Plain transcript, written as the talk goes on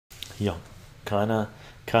Yeah, kind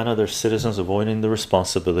of they're citizens avoiding the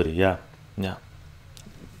responsibility. Yeah, yeah.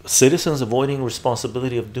 Citizens avoiding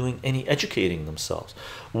responsibility of doing any educating themselves.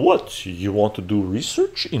 What, you want to do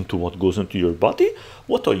research into what goes into your body?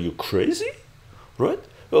 What, are you crazy? Right?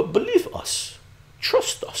 Believe us,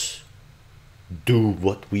 trust us, do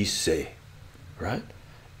what we say. Right?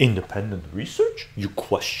 Independent research, you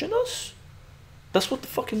question us? That's what the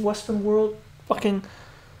fucking Western world fucking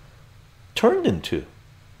turned into.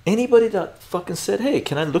 Anybody that fucking said, hey,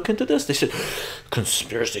 can I look into this, they said,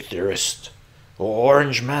 conspiracy theorist,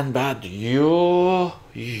 orange man bad, you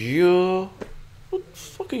what the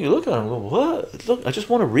fuck are you looking at? I'm going, what? Look, I just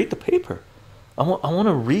want to read the paper. I want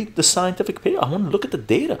to read the scientific paper. I want to look at the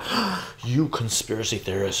data. You conspiracy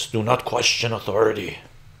theorists, do not question authority.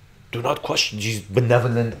 Do not question these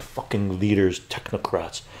benevolent fucking leaders,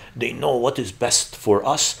 technocrats. They know what is best for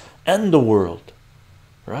us and the world.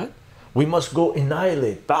 Right? We must go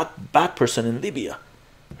annihilate bad person in Libya.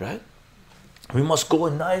 Right? We must go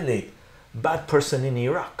annihilate bad person in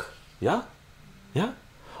Iraq. Yeah? Yeah?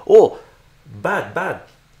 Oh, bad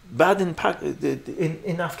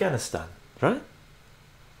in Afghanistan. Right?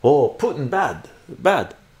 Oh, Putin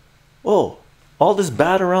bad. Oh, all this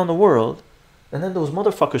bad around the world, and then those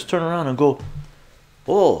motherfuckers turn around and go,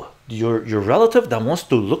 oh, your relative that wants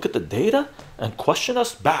to look at the data and question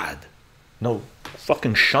us, bad. No,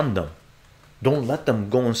 fucking shun them. Don't let them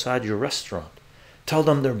go inside your restaurant. Tell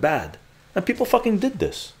them they're bad. And people fucking did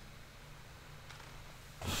this.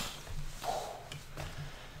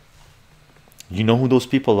 You know who those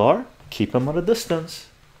people are? Keep them at a distance.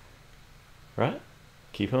 Right?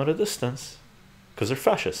 Keep them at a distance. Because they're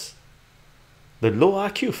fascists. They're low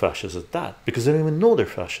IQ fascists at that. Because they don't even know they're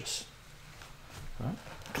fascists. Right?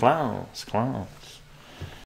 Clowns.